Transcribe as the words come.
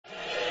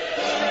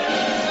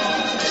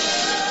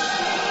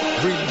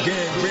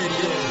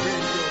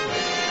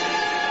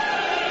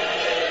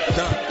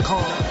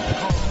RingGangRadio.com.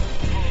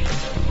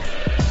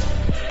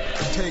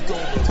 Take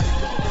over.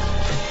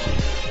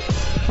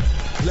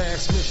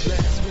 Last mission.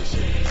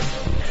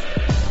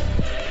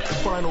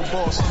 Final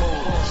boss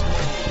mode.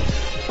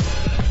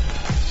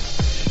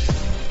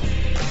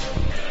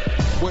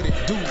 What it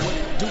do?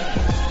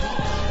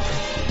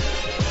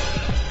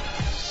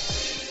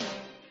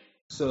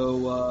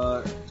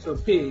 So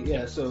P,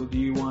 so do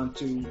you want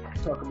to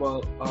talk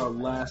about our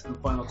last and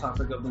final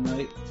topic of the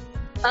night?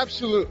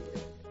 Absolutely.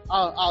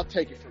 I'll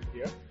take it from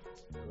here.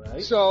 All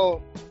right.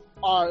 So,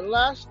 our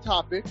last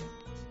topic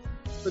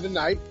for the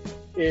night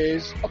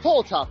is a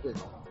poll topic.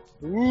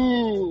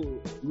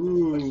 Ooh,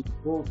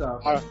 poll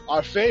topic.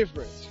 Our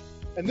favorite.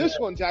 And this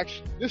one's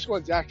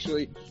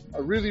actually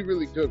a really,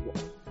 really good one.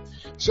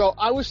 So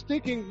I was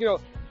thinking, a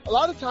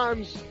lot of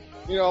times,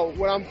 when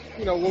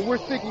we're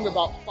thinking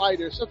about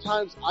fighters,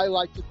 sometimes I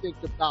like to think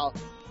about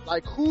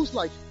like who's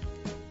like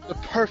the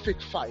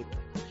perfect fighter.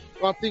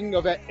 When I'm thinking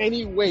of at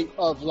any weight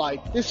of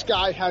like this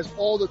guy has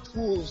all the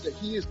tools that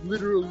he is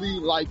literally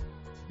like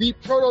the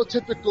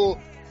prototypical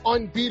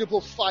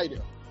unbeatable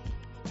fighter.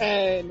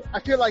 And I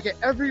feel like at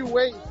every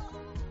weight,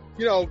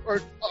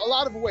 or a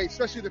lot of weights,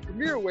 especially the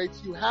premier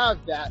weights, you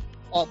have that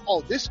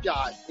of, this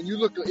guy, and you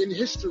look in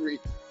history,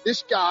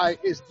 this guy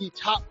is the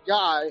top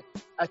guy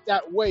at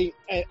that weight,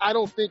 and I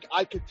don't think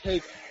I could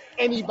take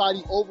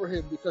anybody over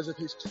him because of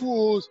his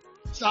tools,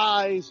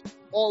 size,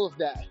 all of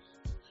that.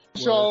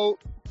 Yeah. So,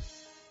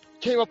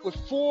 came up with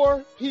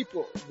 4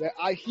 people that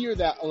I hear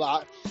that a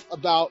lot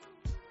about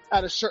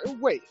at a certain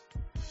weight.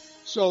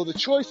 So the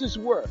choices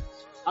were,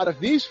 out of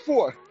these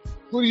 4,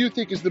 who do you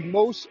think is the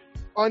most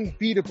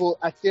unbeatable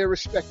at their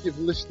respective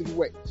listed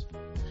weights?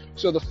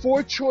 So the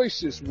 4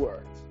 choices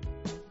were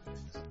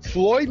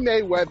Floyd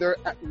Mayweather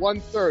at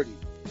 130.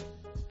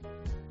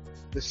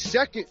 The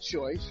second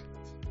choice,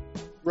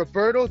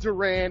 Roberto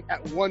Duran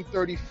at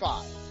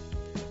 135.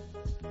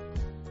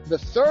 The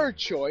third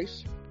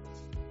choice,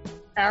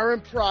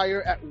 Aaron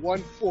Pryor at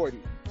 140.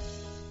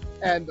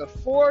 And the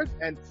fourth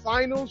and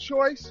final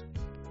choice,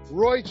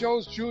 Roy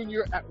Jones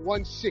Jr. at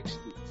 160.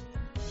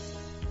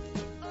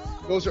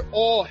 Those are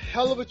all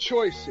hell of a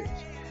choices.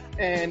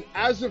 And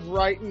as of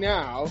right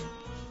now,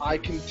 I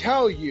can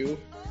tell you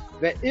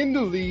that in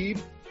the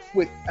lead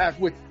with a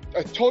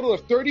total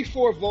of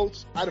 34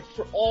 votes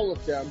for all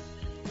of them,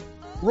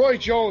 Roy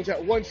Jones at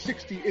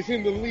 160 is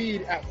in the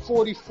lead at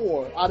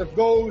 44. Out of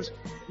those,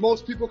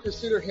 most people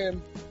consider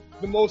him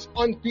the most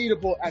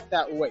unbeatable at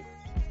that weight.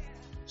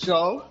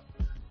 So,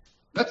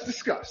 let's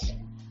discuss.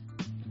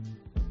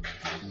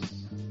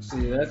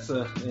 See, that's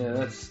a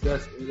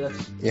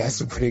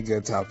pretty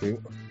good topic.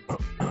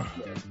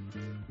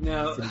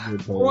 Now,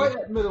 Roy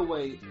at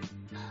middleweight.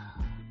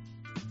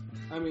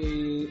 I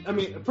mean,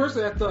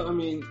 personally, I thought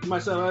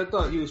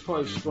he was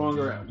probably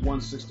stronger at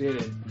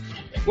 168.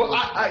 Well,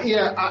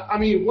 I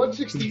mean,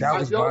 160. That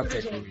was my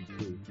technique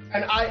too.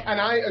 And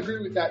I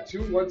agree with that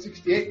too,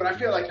 168. But I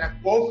feel like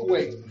at both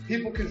weights,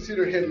 people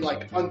consider him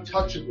like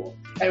untouchable.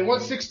 And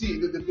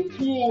 160, the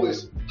pool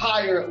is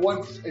higher at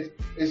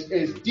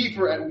is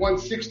deeper at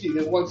 160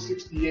 than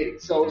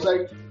 168. So it's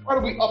like, why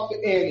don't we up the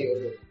ante a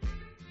bit?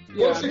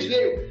 Yeah,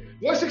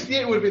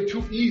 168 would have been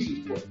too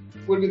easy for him.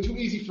 Would have been too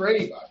easy for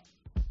anybody.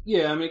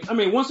 Yeah, I mean,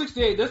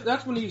 168.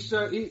 That's when he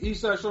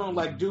started showing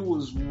like dude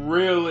was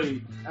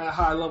really at a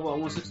high level at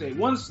 168.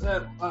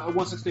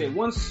 168,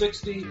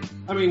 160.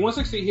 I mean,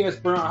 160. He has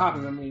Bernard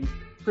Hopkins. I mean,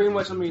 pretty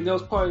much. I mean, that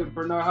was probably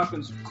Bernard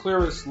Hopkins'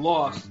 clearest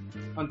loss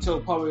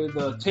until probably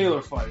the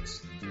Taylor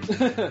fights.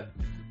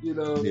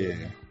 Yeah.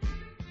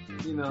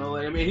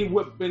 Like, I mean, he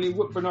whipped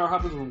Bernard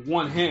Hopkins with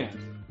one hand.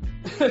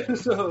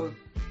 So,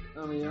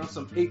 I mean,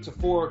 some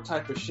 8-4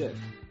 type of shit.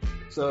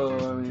 So,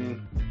 I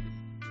mean.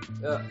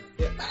 Cause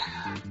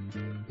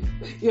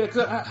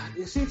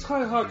it seems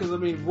kind of hard because I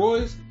mean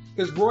Roy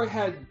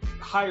had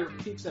higher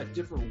peaks at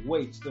different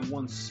weights than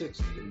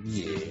 160.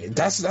 Yeah,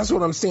 that's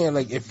what I'm saying.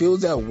 Like it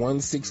feels at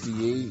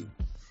 168.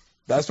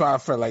 That's why I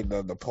felt like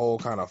the poll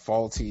kind of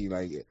faulty.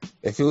 Like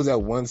it feels at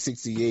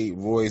 168.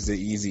 Roy's the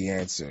easy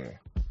answer.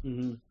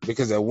 Mm-hmm.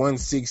 Because at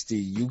 160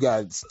 you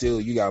got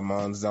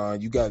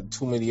Monzon, you got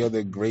too many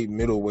other great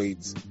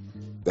middleweights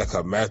that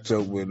could match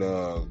up with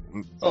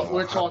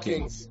we're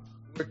Hopkins.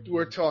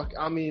 We're talking.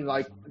 I mean,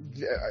 like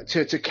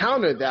to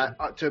counter that.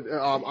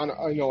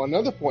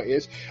 Another point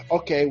is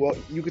okay. Well,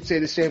 you could say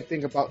the same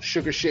thing about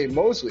Sugar Shane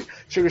Mosley.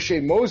 Sugar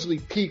Shane Mosley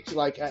peaked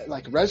like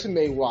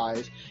resume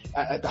wise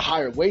at the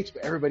higher weights,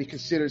 but everybody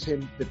considers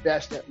him the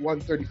best at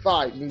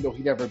 135, even though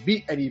he never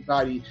beat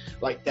anybody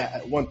like that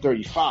at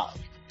 135.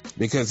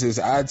 Because his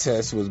eye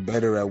test was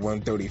better at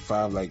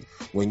 135. Like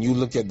when you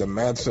look at the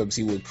matchups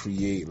he would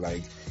create,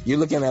 like you're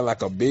looking at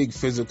like a big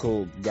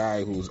physical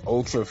guy who's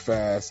ultra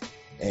fast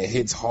and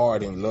hits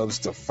hard and loves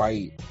to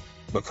fight,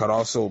 but could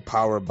also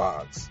power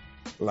box.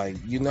 Like,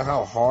 you know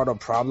how hard a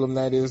problem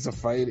that is to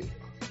fight?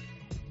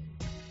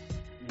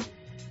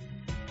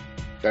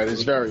 That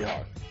is very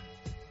hard.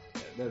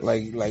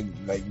 Like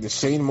the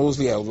Shane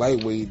Mosley at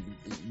lightweight,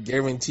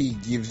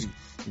 guaranteed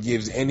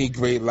gives any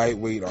great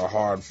lightweight a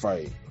hard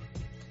fight.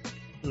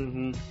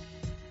 Mm-hmm.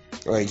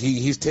 Like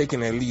he's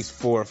taking at least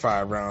 4 or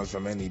 5 rounds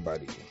from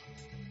anybody.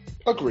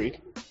 Agreed.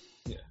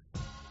 Yeah,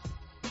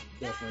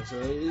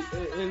 definitely. So,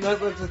 and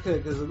that's okay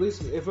because at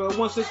least if at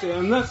 160,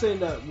 I'm not saying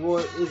that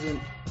Roy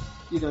isn't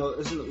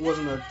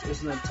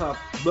a top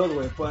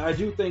middleweight, but I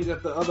do think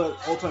that the other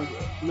all-time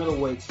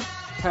middleweights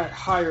had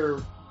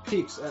higher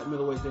peaks at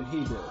middleweight than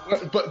he did.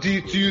 But do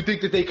you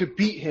think that they could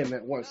beat him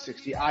at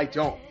 160? I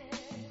don't.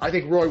 I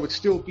think Roy would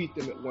still beat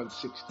them at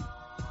 160.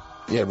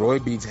 Yeah, Roy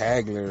beats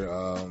Hagler.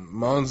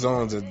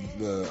 Monzon's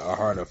a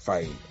harder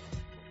fight.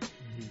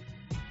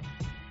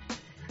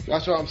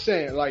 That's what I'm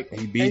saying. Like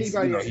he beats,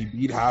 he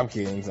beat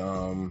Hopkins.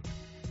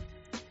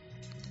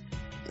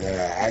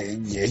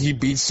 He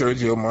beats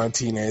Sergio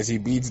Martinez. He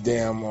beats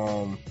damn.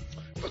 Yeah,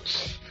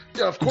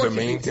 of course.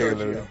 Jermaine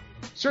Taylor.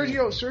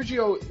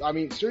 Sergio. I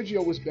mean,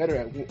 Sergio was better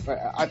at.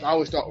 I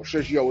always thought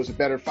Sergio was a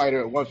better fighter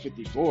at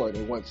 154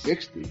 than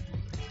 160.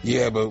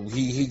 Yeah, but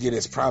he get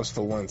his props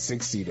for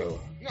 160 though.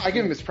 No, I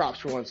give him his props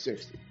for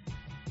 160.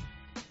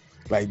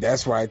 Like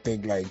that's why I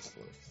think like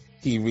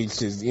he reached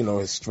his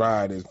his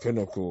stride, his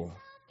pinnacle.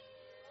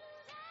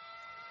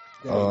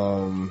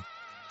 Yeah.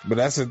 But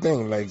that's the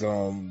thing. Like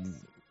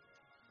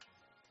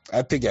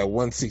I think at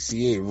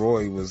 168,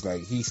 Roy was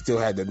like he still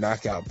had the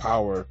knockout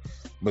power,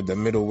 but the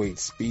middleweight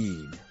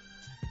speed.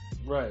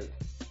 Right.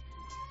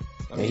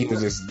 And he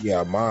was just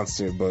a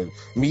monster. But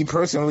me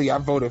personally, I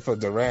voted for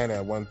Duran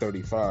at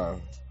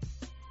 135.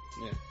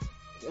 Yeah.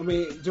 I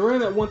mean,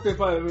 Duran at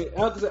 135. I mean,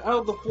 out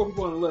of the 4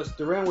 people on the list,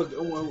 Duran was the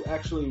only one who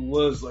actually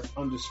was like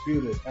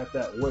undisputed at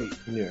that weight.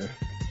 Yeah.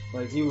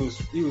 Like he was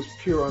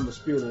pure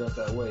undisputed at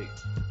that weight.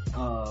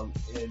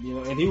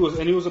 And he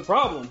was a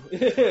problem.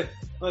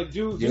 Like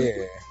dude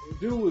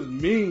was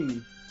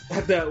mean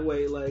at that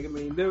weight. Like I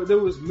mean, there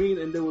was mean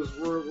and there was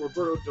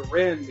Roberto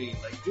Duran mean.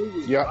 Like dude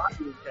was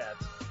boxing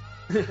cats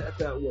at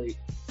that weight.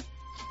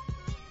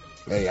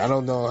 Hey, I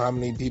don't know how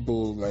many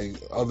people like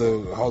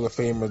other Hall of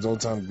Famers, all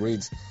time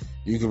greats,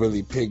 you could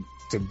really pick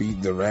to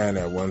beat Duran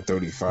at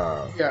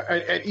 135. Yeah,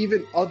 and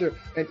even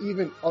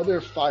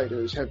other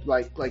fighters have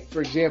like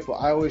for example,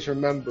 I always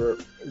remember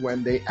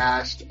when they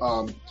asked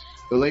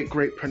the late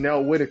great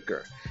Pernell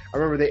Whitaker. I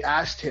remember they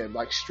asked him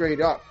like straight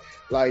up,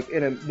 like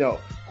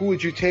who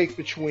would you take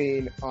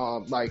between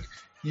like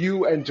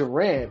you and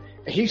Duran?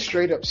 And he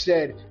straight up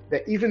said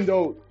that even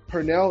though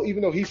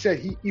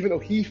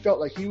he felt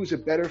like he was a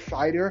better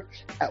fighter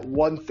at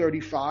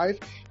 135,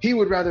 he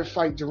would rather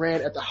fight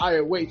Duran at the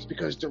higher weights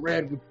because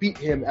Duran would beat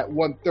him at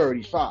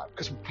 135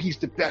 because he's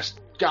the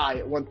best guy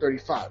at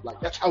 135. Like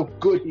that's how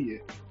good he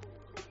is.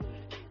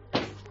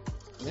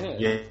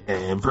 Yeah,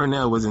 and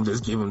Pernell wasn't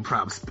just giving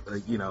props,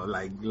 like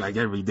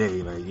every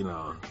day,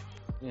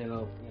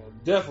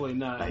 definitely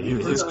not. Like,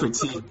 his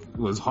critique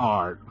was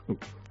hard.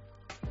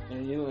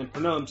 And and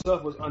Pernell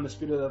himself was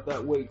undisputed at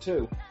that weight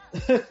too.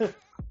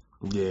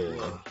 Yeah,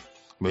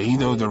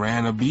 but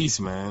Duran a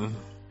beast, man.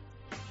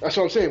 That's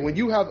what I'm saying. When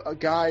you have a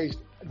guy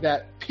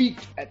that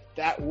peaked at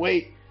that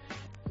weight,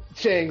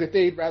 saying that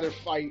they'd rather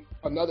fight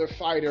another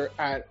fighter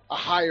at a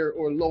higher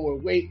or lower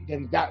weight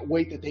than that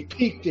weight that they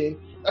peaked in,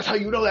 that's how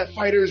you know that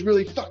fighter is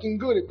really fucking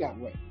good at that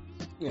weight.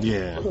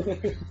 Yeah.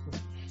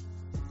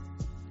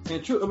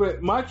 And true,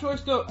 but my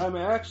choice though, I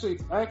mean, I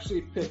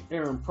actually picked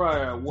Aaron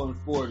Pryor at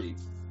 140,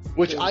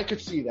 which I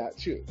could see that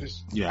too.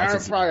 Because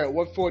Aaron Pryor at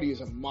 140 is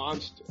a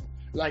monster.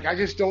 Like I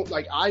just don't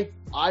like. I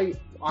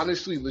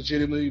honestly,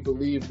 legitimately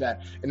believe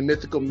that in a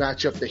mythical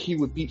matchup that he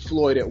would beat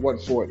Floyd at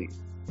 140.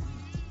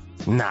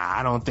 Nah,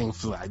 I don't think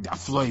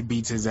Floyd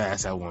beats his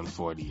ass at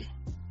 140.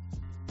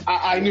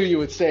 I knew you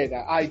would say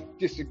that. I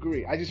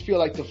disagree. I just feel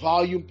like the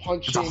volume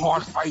punching. It's a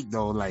hard fight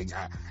though. Like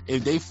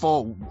if they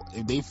fought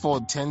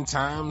 10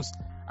 times,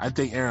 I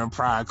think Aaron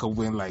Pryor could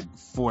win like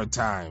 4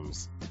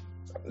 times.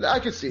 I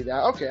can see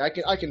that. Okay, I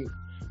can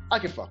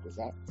fuck with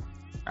that.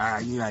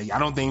 I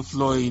don't think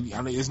Floyd.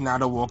 It's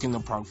not a walk in the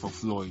park for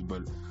Floyd,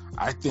 but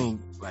I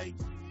think like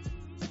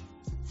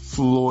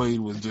Floyd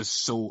was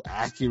just so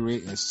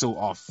accurate and so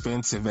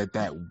offensive at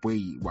that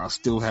weight while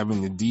still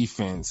having the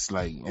defense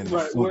and the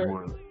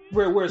footwork.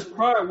 Whereas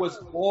Pryor was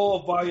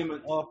all volume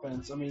and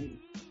offense. I mean,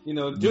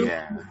 Dude.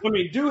 Yeah. I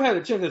mean, Dude had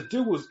a chance.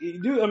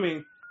 I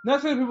mean,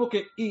 not many people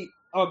can eat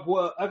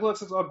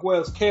Alexis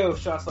Arguello's KO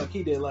shots like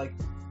he did. Like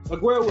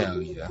Arguello was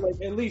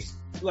at least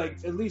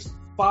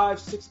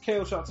 5-6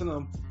 KO shots in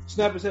him,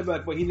 snap his head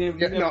back, but he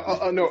didn't.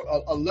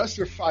 A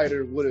lesser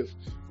fighter would have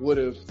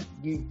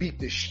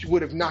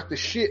knocked the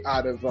shit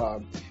out of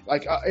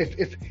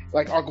if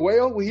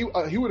Arguello,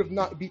 he would have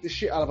not beat the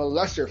shit out of a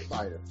lesser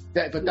fighter.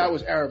 That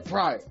was Aaron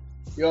Pryor.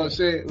 You know what I'm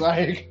saying?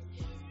 Like,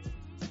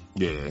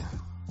 yeah,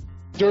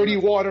 dirty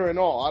water and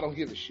all. I don't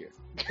give a shit.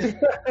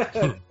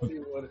 Pryor.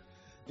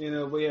 I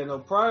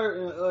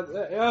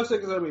was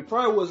thinking,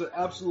 Pryor was an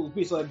absolute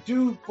beast. Like,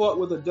 dude fought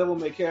with a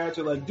devil-may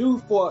character. Like,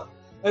 dude fought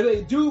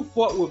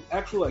with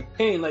actual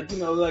pain. Like,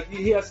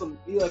 he had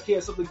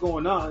something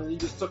going on, and he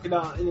just took it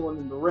out on anyone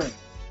in the ring.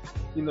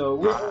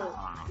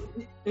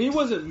 he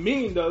wasn't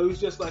mean though. He was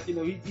just like,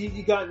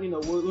 he got,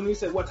 when he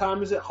said, "What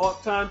time is it?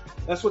 Hawk time."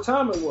 That's what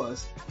time it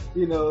was.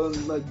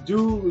 And like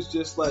dude was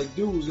just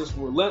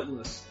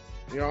relentless.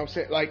 You know what I'm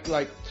saying? Like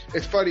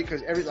it's funny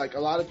because a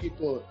lot of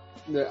people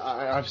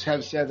have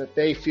said that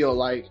they feel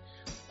like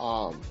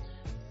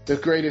the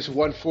greatest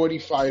 140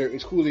 fighter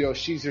is Julio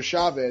Cesar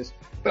Chavez,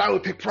 but I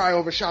would pick Pryor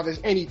over Chavez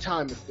any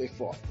time if they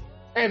fought.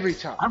 Every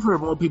time. I've heard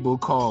more people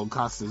call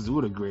Costa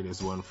Azul the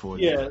greatest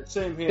 140. Yeah,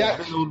 same here. I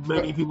don't know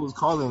many people's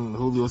calling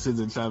Julio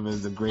Cesar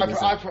Chavez the greatest.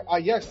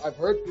 Yes, I've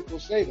heard people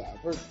say that.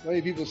 I've heard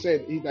many people say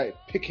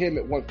that pick him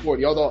at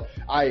 140. Although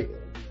I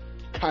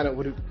kind of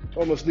would have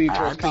almost leaned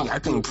towards Costa. I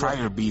think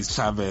Pryor beats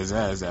Chavez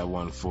ass at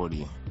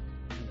 140.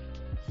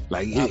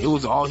 Like it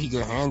was all he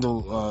could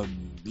handle.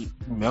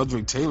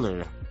 Meldrick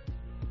Taylor.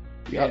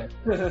 Yeah.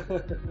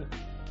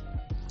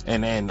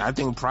 and I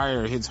think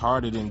Pryor hits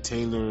harder than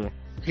Taylor.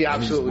 He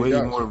absolutely he's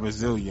way does. more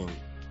resilient.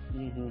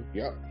 Mm-hmm.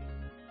 Yep.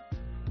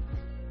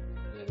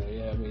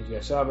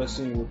 Chavez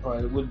Senior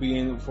would be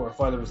in for a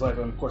fight of his life,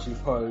 and of course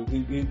he'd probably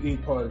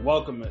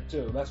welcome it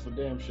too. That's for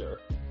damn sure.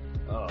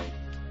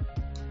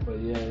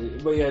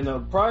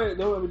 Pryor.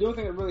 The only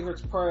thing that really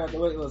hurts Pryor at the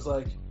weight was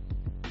like,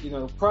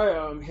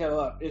 Pryor he had a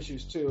lot of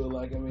issues too.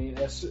 Like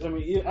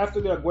after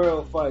the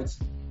Aguero fights,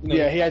 he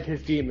had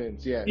his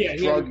demons. Yeah,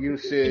 drug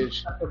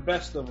usage. The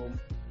best of them,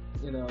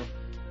 and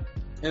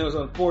it was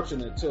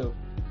unfortunate too.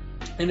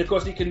 And of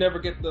course, he could never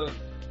get the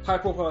high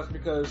profiles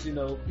because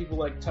people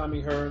like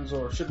Tommy Hearns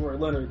or Sugar Ray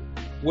Leonard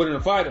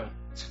wouldn't fight him.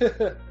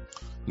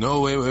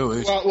 No, wait.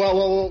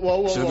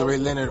 Well, Sugar Ray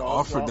Leonard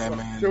offered that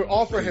man. They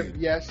offered him,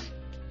 yes.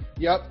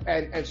 Yep,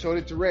 and so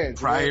did Duran.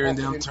 Pryor and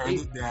them turned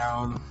it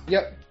down.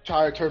 Yep,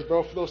 Pryor turned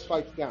both of those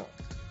fights down.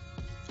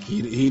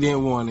 He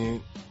didn't want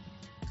it.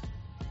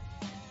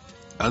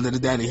 Other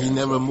than that, he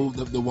never moved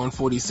up to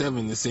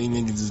 147. The same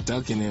niggas is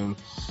ducking him.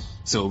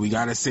 So we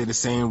gotta say the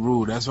same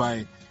rule. That's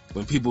why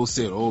when people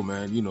said, "Oh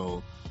man,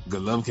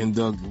 Golovkin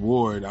dug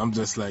Ward," I'm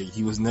just like,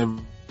 he was never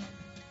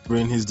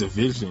in his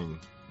division.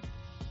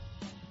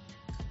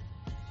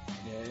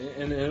 Yeah,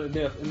 and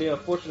the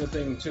unfortunate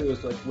thing too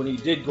is like when he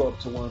did go up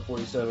to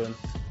 147,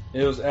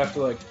 it was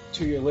after like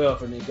 2-year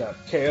layoff and he got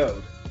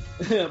KO'd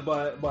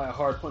by a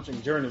hard punching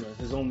journeyman,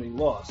 his only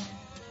loss.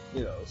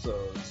 So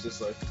it's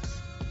just like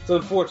it's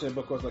unfortunate,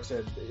 but of course, like I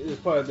said, it's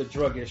probably the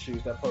drug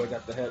issues that probably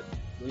got the head,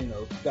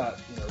 got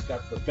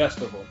the best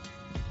of him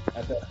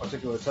at that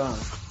particular time.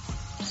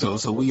 So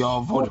we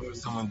all voted for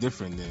someone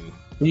different then.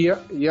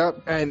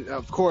 Yep, and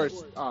of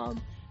course,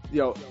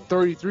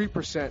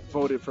 33%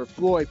 voted for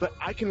Floyd, but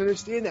I can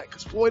understand that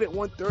because Floyd at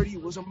 130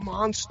 was a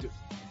monster.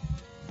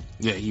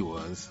 Yeah, he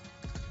was.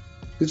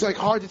 It's like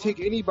hard to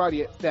take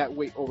anybody at that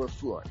weight over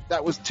Floyd.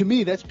 To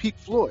me, that's peak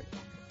Floyd.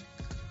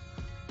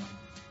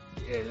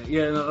 Like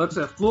I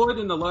said, Floyd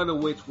in the lighter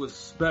weights was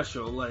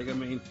special. Like,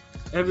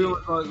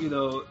 everyone thought,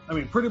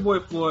 Pretty Boy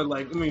Floyd,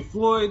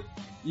 Floyd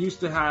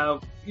used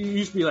to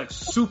be like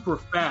super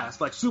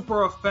fast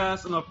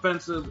and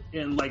offensive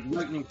and like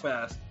lightning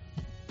fast.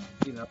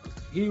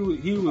 He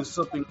was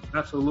something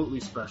absolutely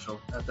special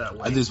at that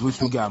weight. I just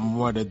wish we got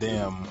more of the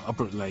damn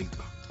upper, like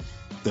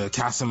the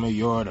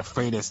Casamayor, the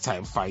Freitas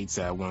type fights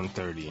at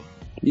 130.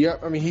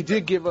 Yep, he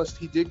did give us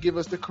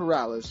the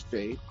Corrales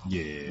fight.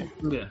 Yeah.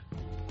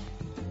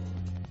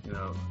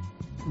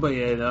 But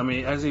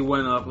as he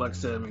went up, like I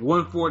said,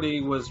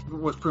 140 was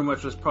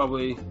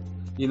probably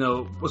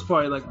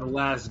like the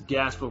last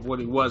gasp of what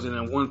he was, and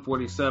then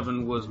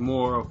 147 was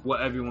more of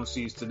what everyone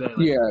sees today.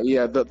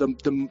 Like,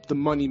 the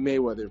Money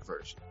Mayweather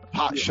version,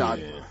 hot shot,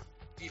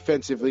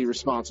 defensively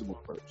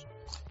responsible version.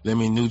 Let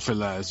me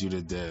neutralize you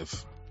to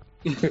death.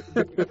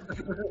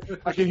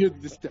 I can hear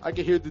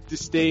the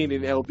disdain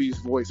in LB's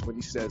voice when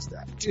he says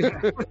that.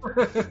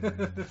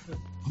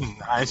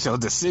 I shall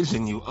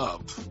decision you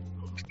up.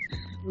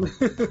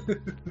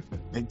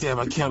 Like, damn,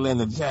 I can't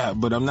land a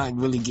jab, but I'm not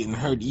really getting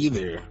hurt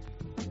either.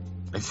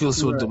 I feel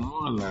so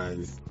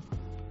demoralized.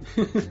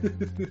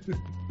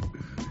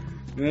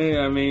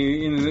 Yeah,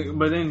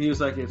 but then he was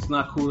like, it's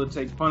not cool to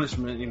take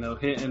punishment,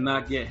 hit and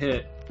not get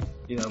hit.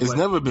 It's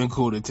never been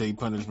cool to take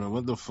punishment.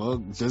 What the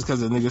fuck? Just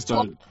because a nigga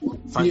started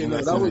fighting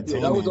that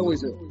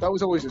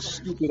was always a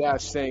stupid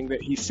ass saying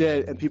that he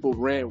said, and people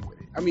ran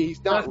with it.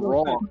 He's not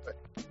wrong.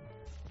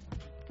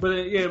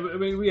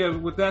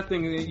 With that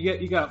thing,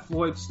 you got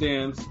Floyd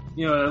stands,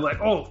 like,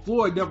 oh,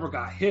 Floyd never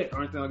got hit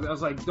or anything like that. I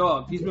was like,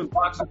 dog, he's been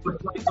boxing for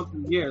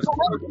 20-something years. He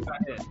never got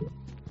hit.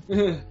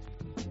 The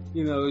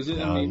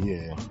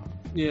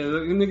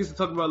niggas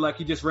talk about like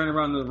he just ran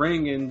around the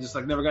ring and just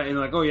like never got in.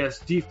 Like, oh yeah, it's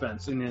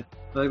defense, and then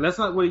like that's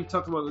not what he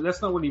talked about.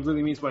 That's not what he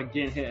really means by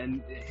getting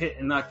hit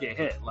and not get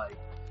hit.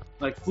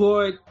 Like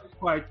Floyd.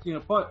 Fight,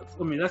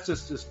 that's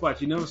just his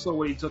fight. You never saw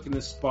what he took in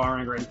his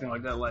sparring or anything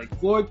like that. Like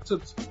Floyd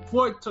took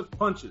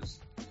punches,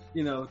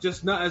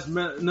 just not as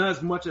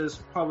much as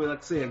probably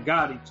like say a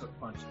Gotti took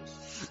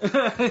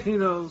punches. You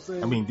know what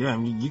I'm saying?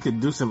 Damn, you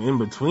could do some in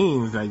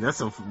betweens. Like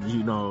that's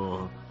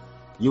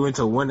you went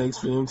to one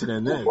extreme to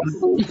the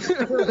next,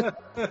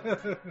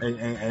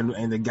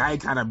 and the guy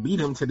kind of beat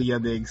him to the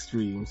other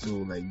extreme. So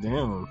like,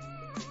 damn.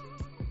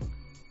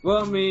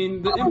 Well, I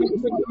mean,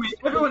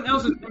 everyone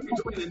else is in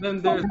between, and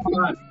then there's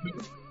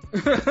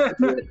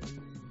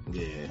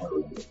Yeah.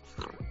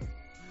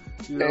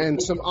 you know,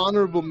 And some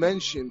honorable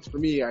mentions for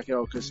me,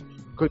 because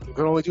could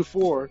only do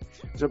 4.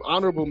 Some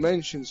honorable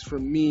mentions for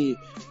me.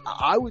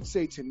 I would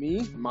say, to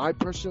me, my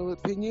personal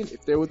opinion,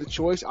 if there were the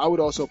choice, I would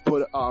also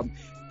put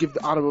give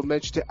the honorable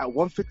mention to at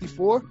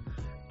 154.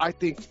 I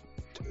think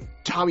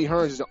Tommy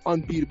Hearns is an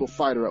unbeatable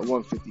fighter at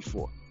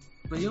 154.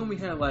 but he only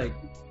had like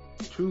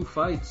 2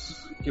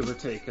 fights, give or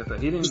take. I thought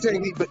he didn't.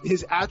 But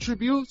his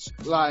attributes,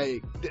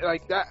 like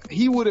that,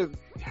 he would have.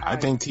 I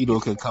think Tito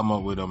could come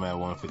up with him at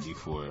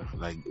 154.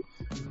 Like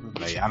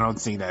I don't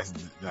think that's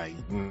like,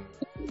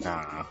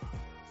 nah.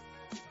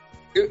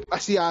 I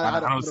see. I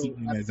don't see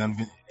him as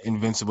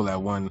invincible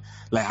at one.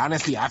 Like,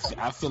 honestly, I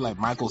feel like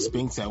Michael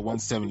Spinks at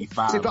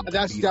 175.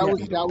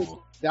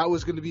 That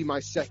was going to be my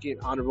second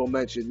honorable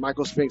mention.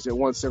 Michael Spinks at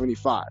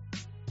 175.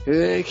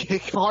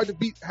 It's hard to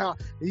beat. How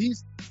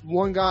he's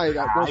one guy.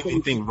 I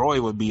even think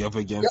Roy would be up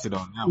against it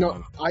on that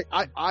one.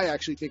 I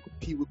actually think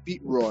he would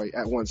beat Roy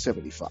at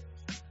 175.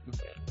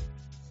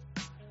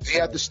 He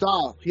had the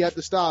style. at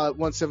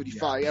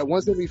 175. Yeah,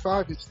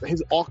 175.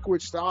 His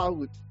awkward style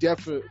would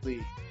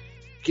definitely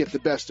get the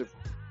best of him.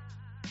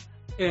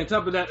 And on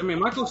top of that, I mean,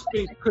 Michael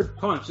Spinks could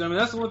punch. I mean,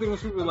 that's the one thing when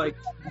people are like,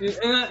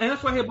 and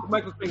that's why I hate about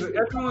Michael Spinks. Like,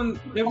 everyone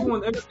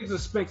thinks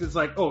of Spinks. It's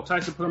like, oh,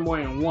 Tyson put him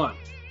away in 1.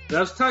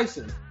 That's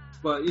Tyson.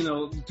 But,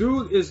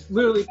 dude is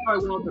literally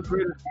probably one of the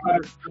greatest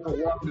fighters to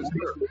ever walk this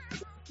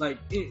earth. Like,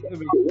 you will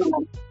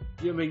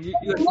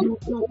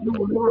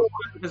never find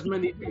as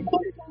many people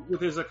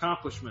with his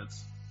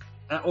accomplishments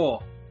at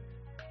all.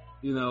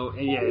 And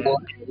LBA,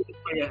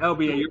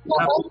 you're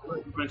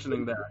absolutely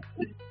mentioning that.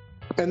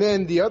 And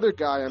then the other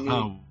guy, I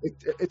mean,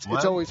 it's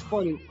always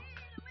funny.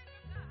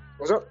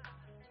 What's up?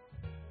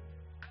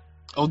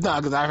 Oh, no,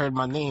 because I heard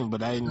my name,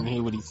 but I didn't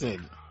hear what he said.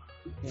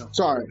 Yeah.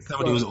 Sorry.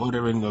 Somebody was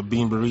ordering a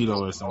bean burrito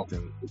or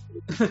something.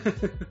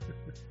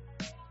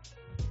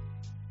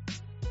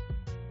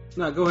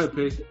 No, go ahead,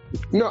 P.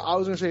 No, I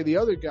was going to say the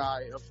other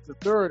guy, the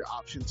third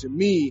option to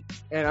me,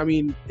 and I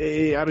mean,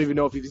 I don't even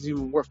know if it's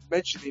even worth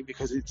mentioning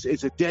because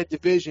it's a dead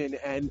division,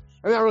 and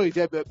I mean, not really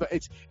dead, but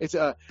it's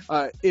a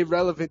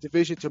irrelevant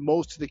division to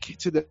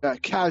the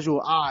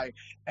casual eye,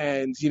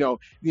 and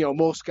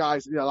most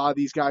guys, a lot of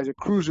these guys at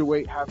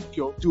cruiserweight have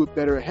do it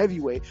better at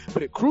heavyweight,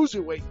 but at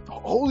cruiserweight,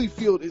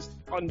 Holyfield is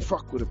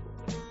unfuckwittable.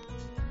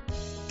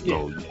 Yeah.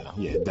 Oh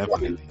yeah,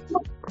 definitely.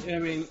 I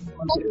mean,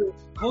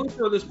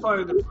 Holyfield is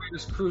probably the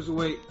greatest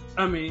cruiserweight.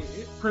 I mean,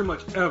 pretty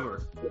much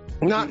ever.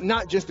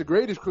 Not just the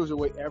greatest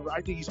cruiserweight ever. I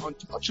think he's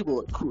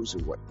untouchable at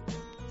cruiserweight.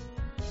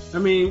 I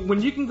mean,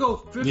 when you can go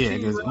 15. Yeah,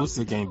 because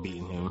Usyk ain't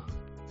beating him.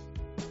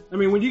 I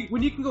mean, when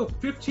you can go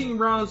 15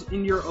 rounds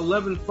in your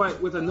 11th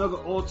fight with another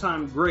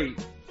all-time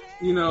great,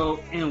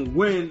 and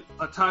win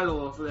a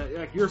title off of that,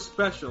 like, you're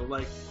special.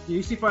 Like,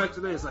 you see fights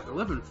today, it's like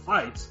 11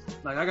 fights.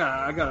 Like, I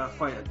gotta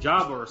fight a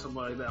jobber or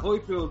somebody like that.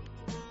 Holyfield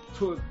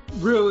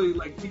really,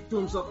 like, he threw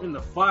himself in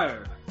the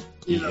fire.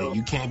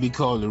 You can't be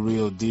called the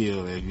real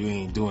deal if you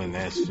ain't doing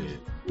that shit.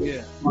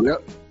 Yeah.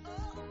 Yep.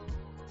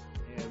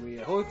 Yeah, I mean,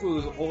 Holyfield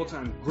is an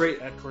all-time great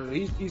at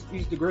cruiserweight.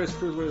 He's the greatest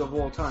cruiserweight of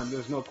all time.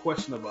 There's no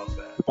question about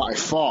that. By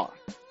far.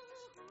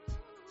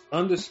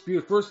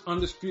 First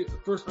undisputed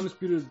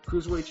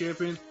cruiserweight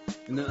champion,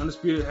 and then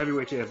undisputed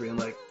heavyweight champion.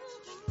 Like,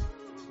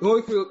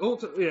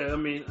 Holyfield, yeah, I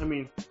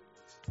mean,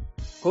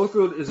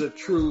 Holyfield is a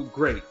true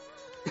great.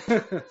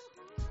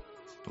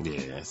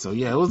 Yeah, so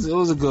yeah, it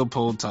was a good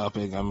poll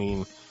topic. I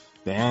mean,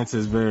 the answer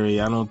is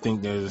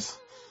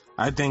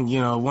I think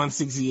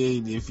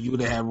 168. If you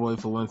would have had Roy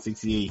for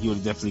 168, he would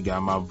have definitely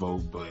got my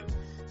vote. But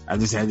I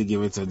just had to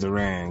give it to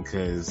Duran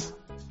because,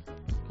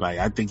 like,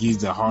 I think he's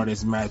the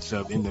hardest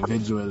matchup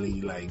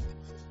individually. Like,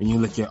 when you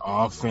look at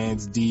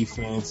offense,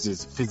 defense,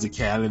 just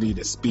physicality,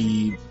 the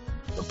speed,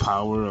 the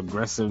power,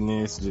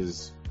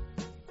 aggressiveness,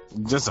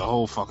 just a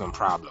whole fucking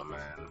problem,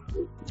 man.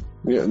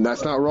 Yeah, and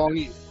that's not wrong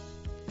either.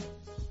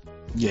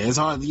 Yeah, it's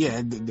hard.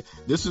 Yeah,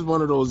 this was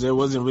one of those. There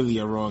wasn't really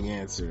a wrong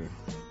answer.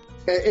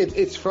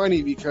 It's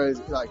funny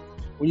because, like,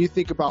 when you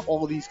think about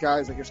all these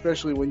guys, like,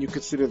 especially when you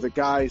consider the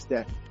guys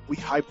that we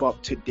hype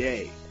up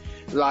today,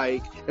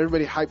 like,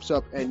 everybody hypes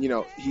up, and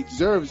he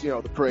deserves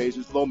the praise.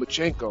 Is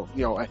Lomachenko,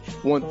 at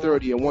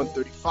 130 and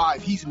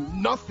 135, he's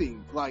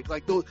nothing.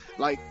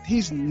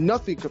 He's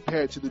nothing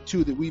compared to the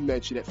two that we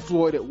mentioned, at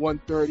Floyd at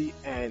 130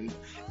 and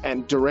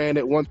Duran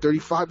at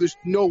 135. There's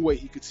no way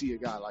he could see a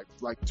guy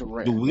like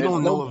Duran. Dude, we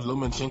don't know if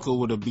Lomachenko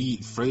would have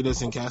beat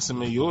Freitas and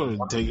Casamayor,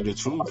 to tell you the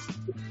truth.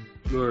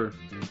 Sure.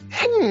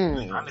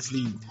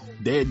 Honestly,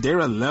 they're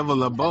a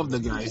level above the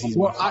guys he's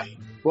fighting.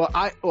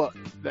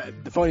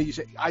 The funny you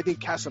say, I think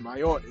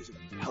Casamayor is a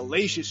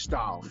hellacious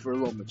style for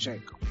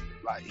Lomachenko.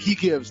 Like, he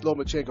gives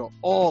Lomachenko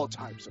all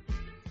types of.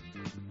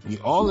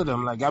 All of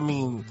them, like, I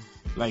mean,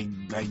 like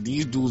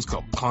these dudes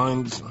can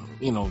punch,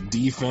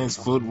 defense,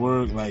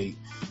 footwork. Like,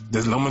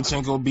 does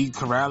Lomachenko beat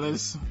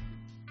Corrales?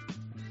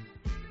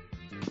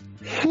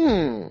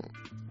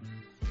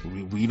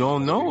 We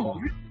don't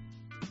know.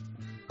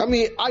 I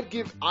mean,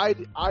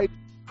 I'd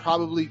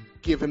probably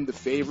give him the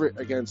favorite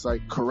against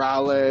like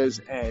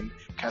Corrales and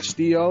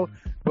Castillo,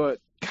 but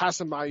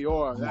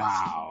Casamayor.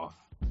 Wow.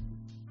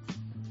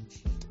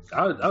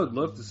 I would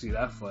love to see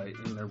that fight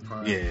in their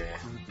prime. Yeah.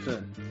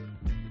 Shit.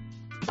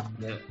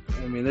 Yeah,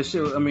 I mean, this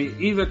shit. I mean,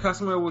 either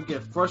Casemiro would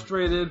get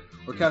frustrated,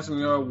 or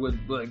Casemiro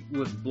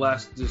would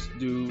blast this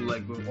dude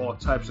like with all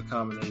types of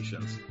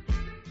combinations,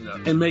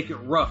 and make it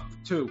rough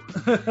too.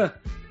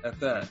 At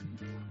that,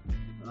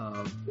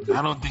 I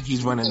don't think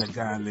he's running the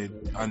gauntlet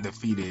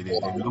undefeated.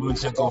 If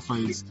Lomachenko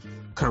fights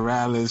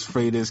Corrales,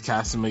 Freitas,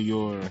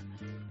 Casemiro,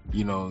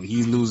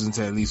 he's losing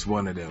to at least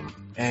one of them.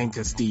 And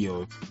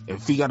Castillo.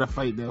 If he got to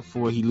fight that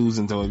 4, he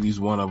losing to at least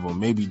one of them,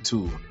 maybe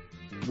 2.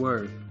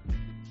 Word.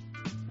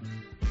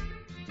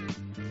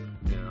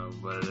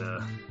 But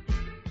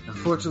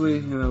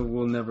unfortunately,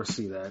 we'll never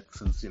see that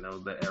since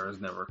the era's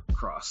never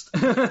crossed.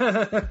 Yeah,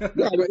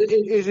 but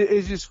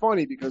it's just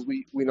funny because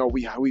we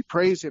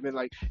praise him, and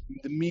like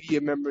the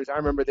media members, I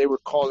remember they were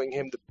calling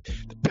him the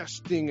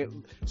best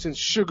thing since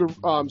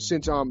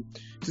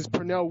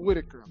Pernell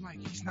Whitaker. I'm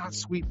like, he's not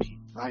Sweet Pea.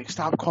 Like,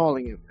 stop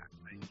calling him that.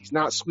 Like, he's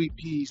not Sweet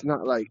Pea. He's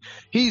not like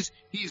he's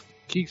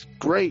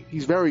great.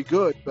 He's very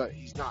good, but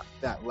he's not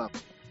that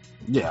level.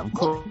 Yeah, of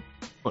course.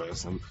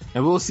 And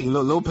we'll see.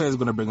 Lopez is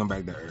gonna bring him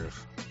back to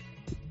earth.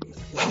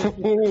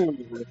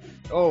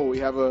 Oh, we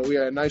had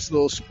a nice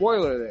little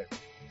spoiler there.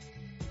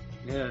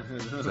 Yeah.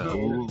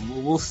 So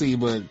we'll see,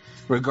 but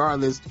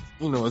regardless,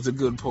 it's a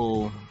good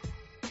poll.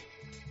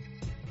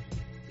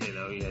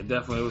 Yeah,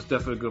 definitely. It was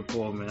definitely a good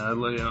poll, man. I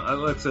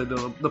like I said,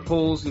 the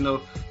polls, the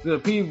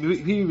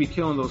PB be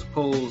killing those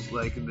polls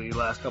like in the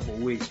last couple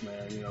of weeks,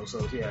 man.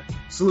 So yeah,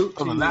 salute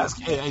to you.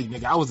 Hey,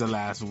 nigga, I was the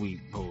last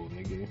week poll,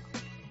 nigga.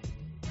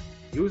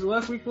 You was the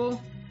last week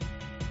poll?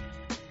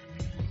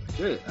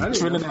 Shit, I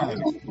didn't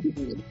know.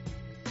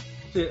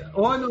 Shit,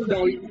 all I know is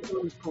that you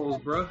those polls,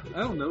 bro. I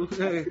don't know.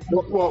 Hey.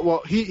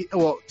 Well,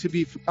 to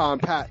be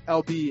Pat,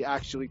 LB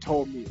actually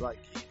told me like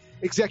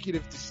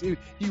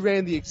he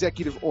ran the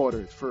executive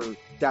order for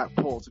that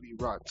poll to be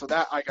run, so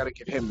that I got to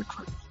give him the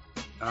credit.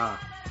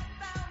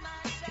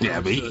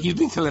 Yeah, but he's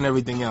been killing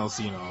everything else,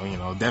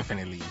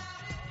 definitely.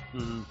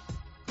 Mm-hmm.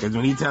 Because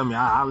when he tell me,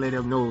 I'll let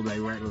him know, like,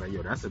 right, like,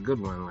 yo, that's a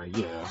good one. Like,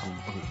 yeah,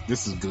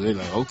 this is good.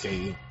 Like,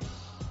 okay.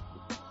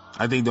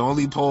 I think the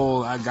only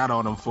poll I got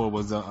on him for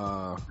was,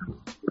 I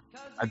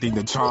think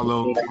the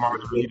Charlo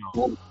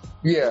Margarito.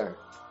 Yeah,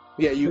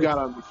 you got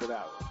on me for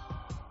that one.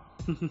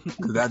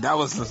 Cause that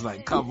was just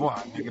like, come on,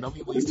 nigga, don't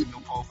be wasting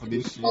no poll for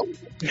this shit.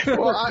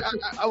 Well,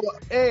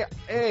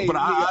 but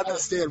I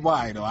understand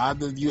why, though.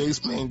 You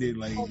explained it,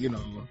 like, the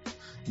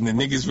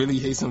niggas really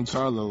hate some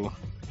Charlo.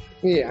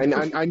 Yeah,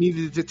 and I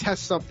needed to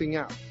test something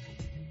out.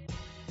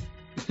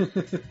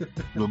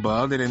 but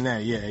other than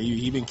that, yeah,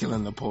 he been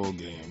killing the pole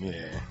game.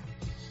 Yeah,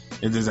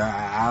 it just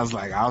I was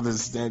like,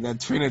 that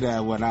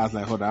Trinidad one. I was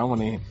like, hold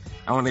on,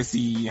 I want to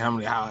see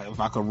if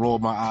I could roll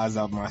my eyes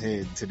out my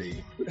head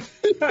today.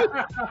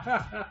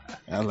 I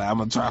was like, I'm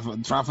gonna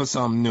try for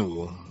something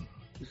new.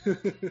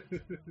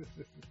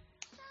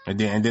 and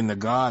then the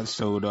gods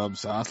showed up,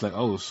 so I was like,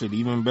 oh shit,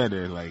 even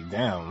better. Like,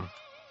 damn.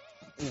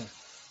 Yeah.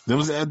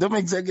 Them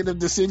executive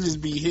decisions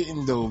be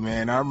hitting though,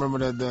 man. I remember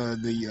the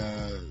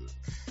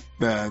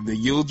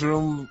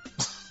Yildirim,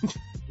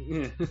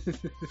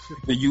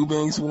 the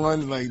Eubanks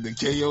one, like the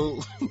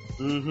KO.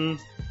 Mm-hmm.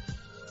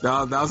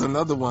 That was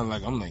another one.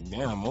 Like, I'm like,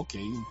 damn,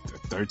 okay,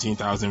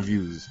 13,000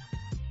 views.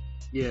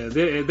 Yeah,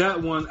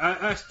 that one.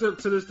 I still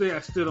to this day I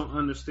still don't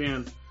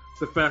understand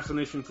the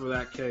fascination for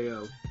that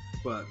KO,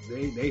 but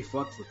they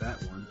fucked with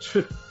that one.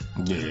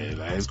 Yeah,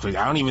 like, it's crazy.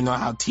 I don't even know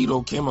how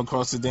Tito came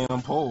across the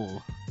damn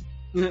pole.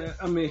 Yeah,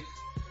 I mean,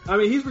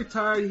 he's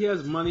retired. He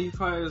has money. He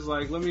probably is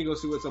like, let me go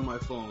see what's on my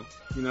phone.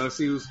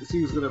 See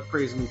who's gonna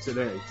praise me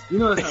today.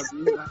 That's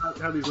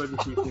how these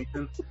legends be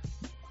thinking.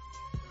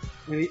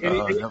 And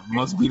that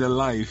must be the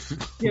life.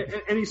 Yeah,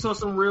 and he saw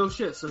some real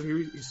shit, so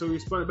he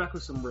responded back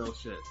with some real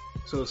shit.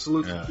 So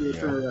salute to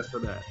Trinidad for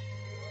that.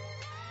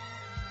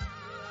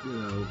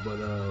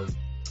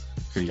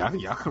 So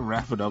y'all can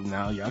wrap it up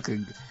now. Y'all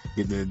can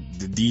get the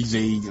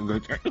DJ.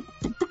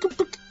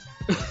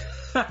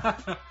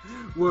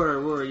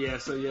 Word, yeah.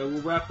 So yeah,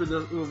 we'll wrap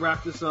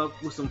this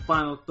up with some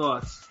final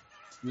thoughts.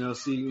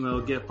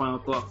 Get final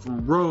thought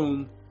from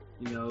Rome.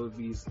 If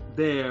he's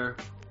there.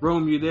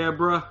 Rome, you there,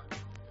 bruh?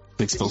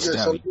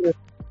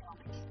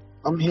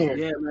 I'm here.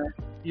 Yeah, man.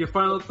 Your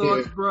final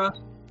thoughts, bruh?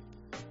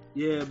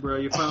 Yeah, bro.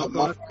 Your final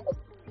thoughts?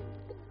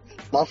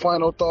 My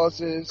final thoughts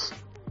is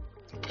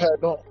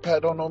Pat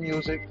don't know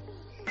music.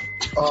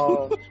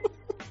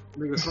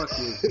 Nigga, fuck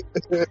you.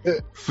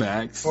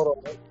 Facts.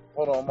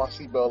 Hold on, my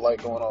seatbelt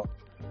light going off.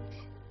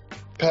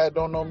 Pat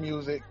don't know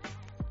music.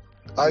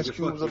 Ice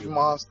Cube's a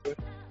monster.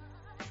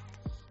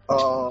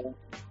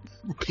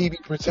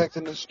 PB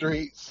protecting the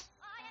streets.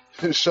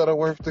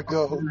 Shuttleworth to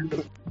go.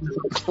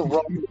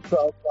 Wrong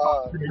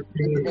outside.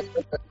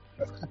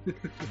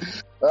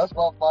 That's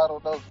my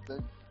final note,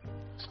 dude.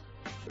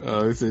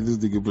 Oh, he said this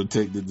nigga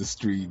protected the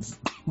streets.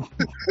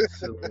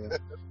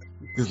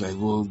 It's like,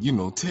 well, you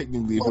know,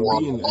 technically, if we're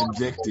being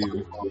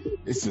objective,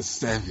 it's a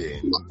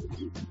 7.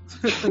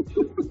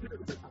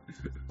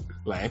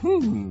 Like,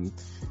 and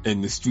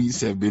the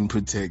streets have been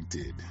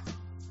protected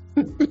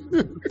from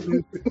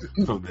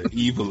the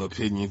evil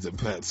opinions of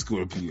Pat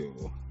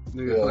Scorpio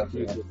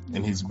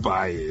and his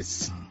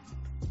bias.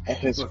 And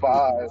his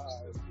vibes.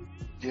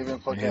 Giving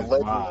fucking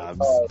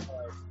vibes.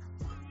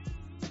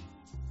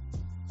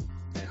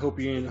 I hope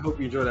you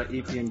enjoy that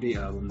EPMD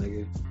album,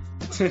 nigga.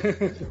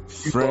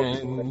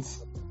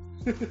 Friends.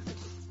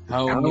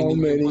 How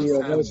many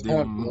of us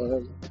have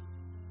them?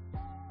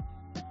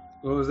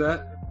 What was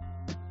that?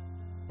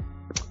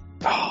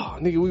 Oh,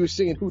 nigga, we were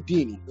singing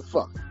Houdini. The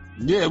fuck?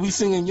 Yeah, we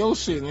singing your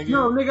shit, nigga.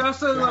 No, nigga, I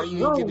said How like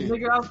you Rome, get it?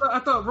 nigga. I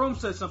thought Rome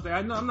said something.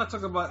 I'm not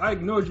talking about. I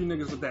ignored you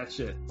niggas with that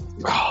shit.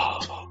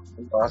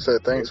 I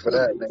said thanks for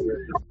that, nigga.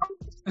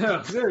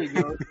 Yeah, there you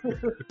go.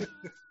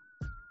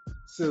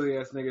 Silly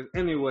ass niggas.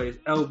 Anyways,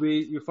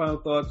 LB, your final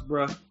thoughts,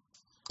 bruh?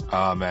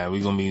 Man,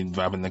 we gonna be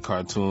dropping the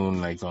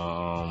cartoon like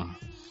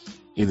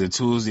either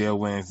Tuesday or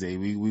Wednesday.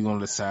 We gonna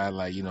decide,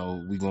 like, you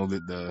know, we gonna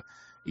get the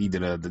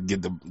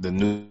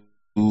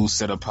new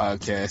set of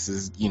podcasts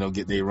is, you know,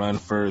 get they run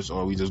first,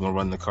 or we just gonna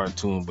run the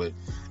cartoon. But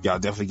y'all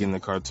definitely getting the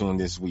cartoon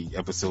this week.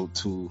 Episode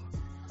 2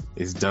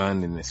 is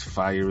done and it's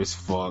fire as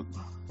fuck.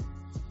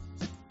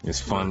 It's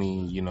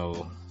funny, you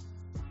know.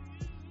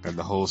 Got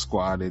the whole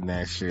squad in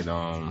that shit.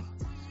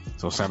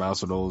 So shout outs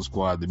to the whole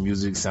squad. The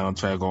music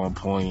soundtrack on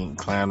point.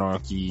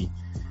 Clanarchy,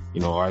 you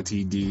know,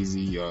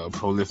 RTDZ,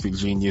 Prolific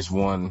Genius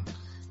 1,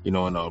 you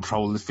know, and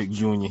Prolific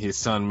Junior, his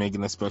son,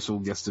 making a special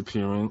guest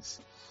appearance.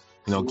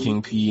 You know,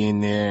 King P in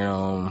there.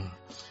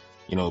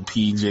 You know,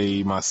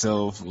 PJ,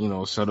 myself, you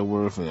know,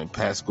 Shuttleworth, and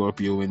Pat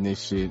Scorpio in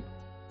this shit.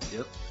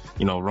 Yep.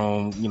 You know,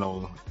 Rome, you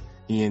know,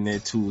 he in there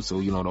too. So,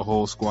 you know, the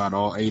whole squad,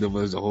 all 8 of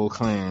us, the whole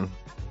clan.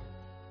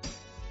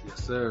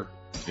 Yes, sir.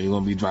 We're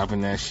gonna be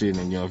dropping that shit,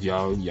 and, you know, if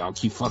y'all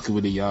keep fucking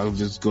with it, y'all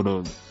just go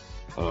to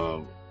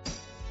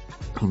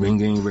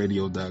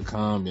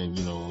ringgameradio.com, and,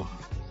 you know,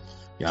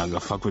 y'all gotta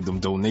fuck with them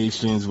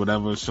donations,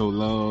 whatever, show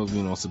love,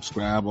 you know,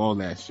 subscribe, all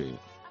that shit.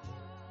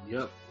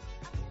 Yep.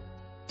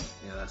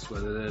 Yeah, that's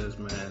what it is,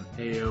 man.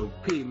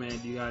 AOP, man,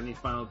 you got any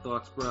final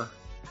thoughts, bruh?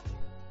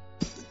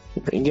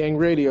 Ring Gang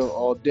Radio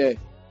all day.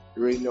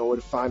 You already know where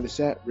to find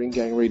us at,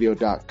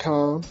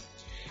 ringgangradio.com.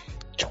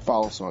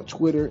 Follow us on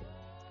Twitter,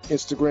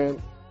 Instagram,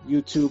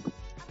 YouTube,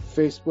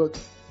 Facebook.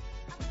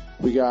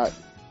 We got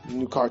a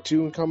new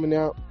cartoon coming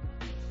out.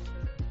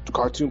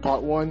 Cartoon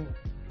Part 1.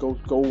 Go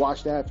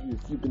watch that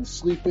if you've been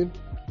sleeping.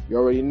 You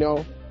already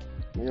know.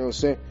 You know what I'm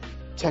saying?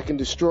 Tekken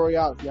Destroy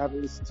out. If you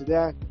haven't listened to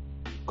that,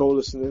 go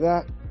listen to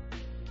that.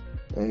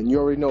 And you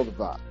already know the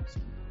vibes.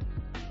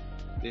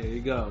 There you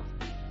go.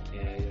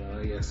 Yeah, you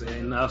know, yes.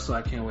 And also,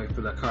 I can't wait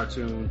for the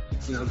cartoon,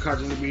 you know, the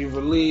cartoon to be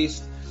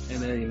released. And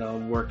then, you know,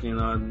 I'm working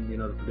on, you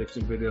know, the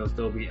prediction videos.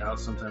 They'll be out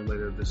sometime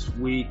later this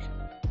week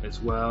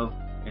as well.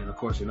 And of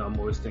course, you know, I'm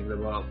always thinking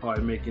about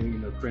probably making, you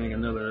know, creating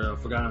another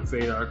Forgotten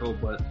Fate article.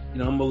 But, you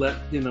know, I'm going to let,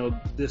 you know,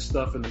 this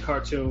stuff in the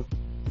cartoon,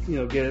 you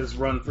know, get its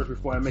run first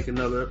before I make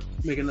another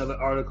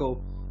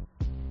article.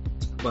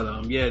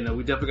 But, yeah, no,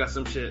 we definitely got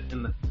some shit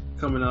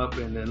coming up.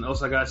 And then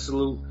also I got to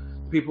salute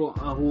people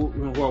who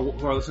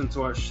are listening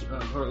to our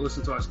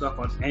stuff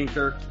on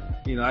Anchor.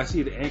 You know, I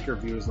see the Anchor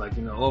views, like,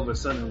 you know, all of a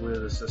sudden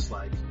where it's just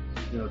like,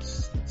 you know,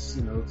 it's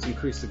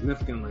increased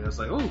significantly. It's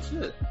like, oh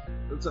shit,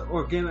 it's an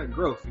organic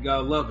growth. You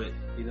gotta love it,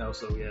 you know.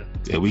 So yeah.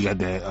 Yeah, we got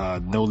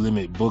that No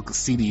Limit book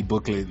CD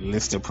booklet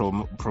list of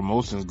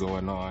promotions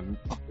going on.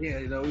 Yeah,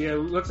 you know, yeah.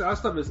 Look, our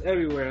stuff is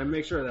everywhere, and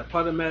make sure that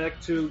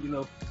Podomatic too. You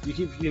know,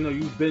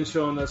 you've been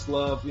showing us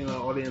love. You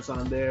know, audience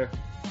on there.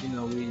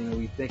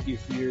 We thank you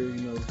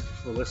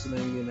for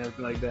listening and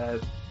everything like that.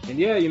 And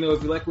yeah, you know,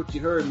 if you like what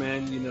you heard,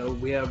 man, you know,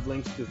 we have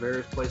links to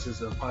various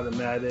places of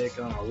Podomatic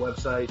on our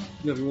website.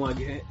 You know, if you want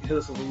to hit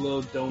us with a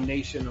little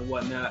donation and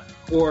whatnot,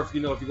 or if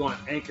you go on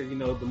Anchor, you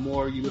know, the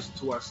more you listen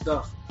to our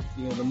stuff,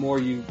 you know, the more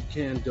you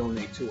can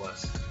donate to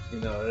us.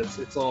 You know,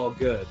 it's all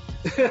good.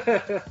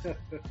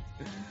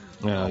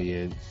 Well,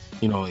 yeah.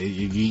 You know,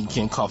 you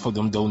can't cough up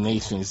them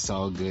donations, it's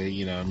all good,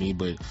 you know what I mean?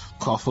 But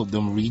cough up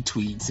them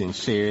retweets and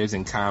shares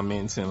and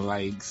comments and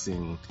likes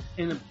and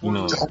you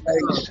know,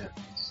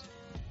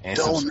 and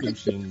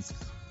subscriptions.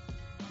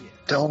 Yeah.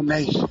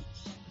 Donations.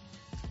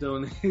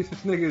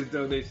 Niggas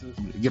donations.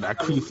 Get our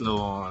creep flow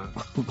on.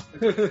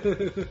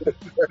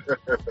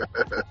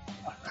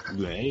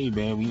 Like, hey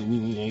man, we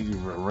need a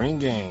Ring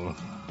Gang.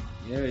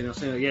 Yeah, you know what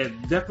I'm saying? Yeah,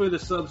 definitely the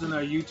subs in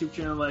our YouTube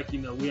channel. Like, you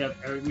know, we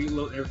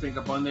load everything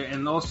up on there.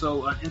 And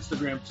also on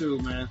Instagram, too,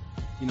 man.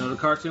 You know, the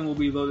cartoon will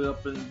be loaded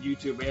up in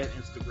YouTube and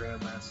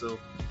Instagram, man. So,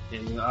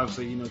 and, you know,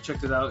 obviously, you know,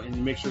 check it out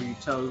and make sure you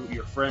tell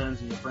your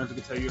friends, and your friends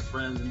can tell your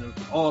friends, and then we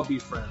can all be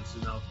friends,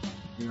 you know.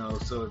 You know,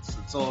 so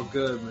it's all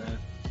good, man.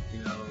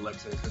 You know, like I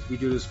said, 'cause we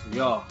do this for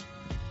y'all.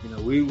 You know,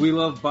 we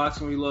love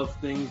boxing, we love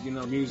things, you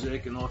know,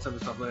 music and all type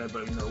of stuff like that.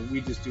 But, you know, we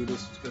just do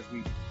this because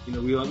we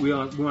want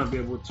to be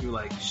able to,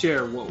 like,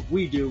 share what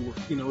we do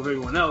with, you know, with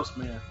everyone else,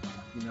 man.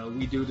 You know,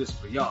 we do this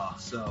for y'all.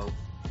 So,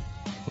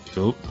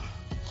 Cool.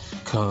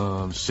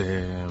 Come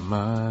share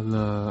my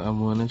love. I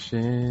wanna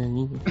share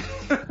you.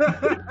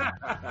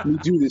 We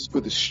do this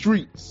for the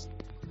streets.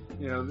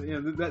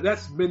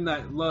 That's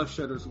Midnight Love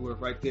Shuttlesworth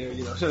right there.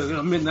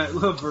 Midnight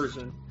Love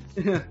version.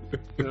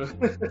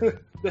 The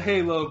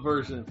Halo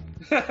version.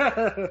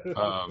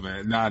 Oh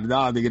man, nah,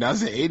 nigga,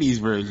 that's an '80s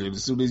version.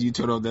 As soon as you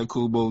turn on that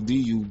Cool Mo D,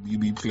 you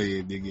be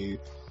playing, nigga.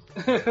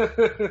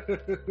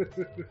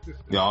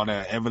 All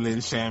that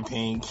Evelyn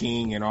Champagne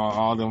King and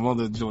all them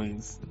other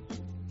joints.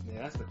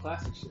 Yeah, that's the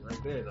classic shit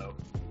right there, though.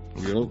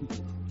 Yep.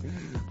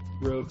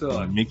 Real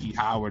talk. Mickey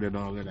Howard and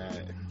all of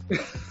that.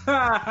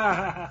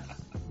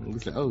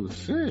 It's like, oh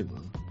shit.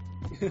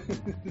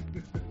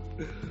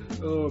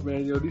 Oh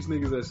man, these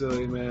niggas are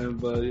silly, man.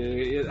 But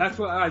yeah, that's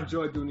why I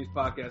enjoy doing these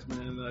podcasts,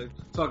 man. Like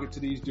talking to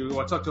these dudes.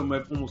 Well, I talk to them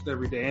almost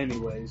every day,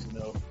 anyways.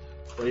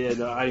 But yeah,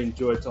 no, I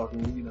enjoy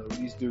talking.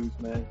 These dudes,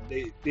 man.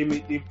 They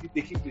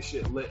keep this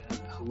shit lit and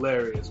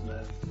hilarious,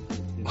 man.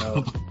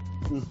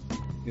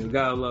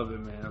 Gotta love it,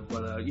 man.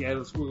 But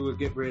we'll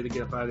get ready to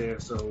get up out of there.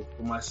 So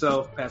for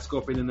myself, Pat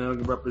Scorpion, the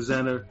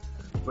representative.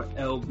 For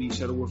LB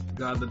Shuttleworth,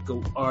 God the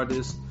GOAT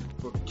artist.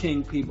 For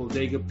King P,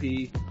 Bodega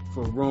P.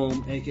 For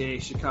Rome, aka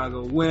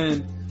Chicago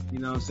Win. You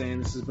know what I'm saying?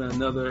 This has been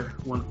another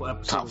wonderful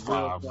episode of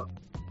Real Talk.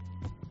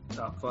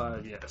 Top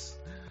 5, yes.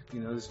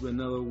 This has been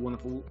another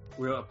wonderful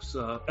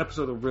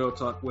episode of Real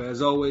Talk, where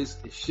as always,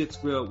 if shit's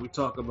real, we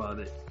talk about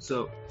it.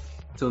 So,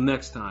 till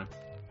next time,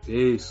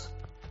 peace.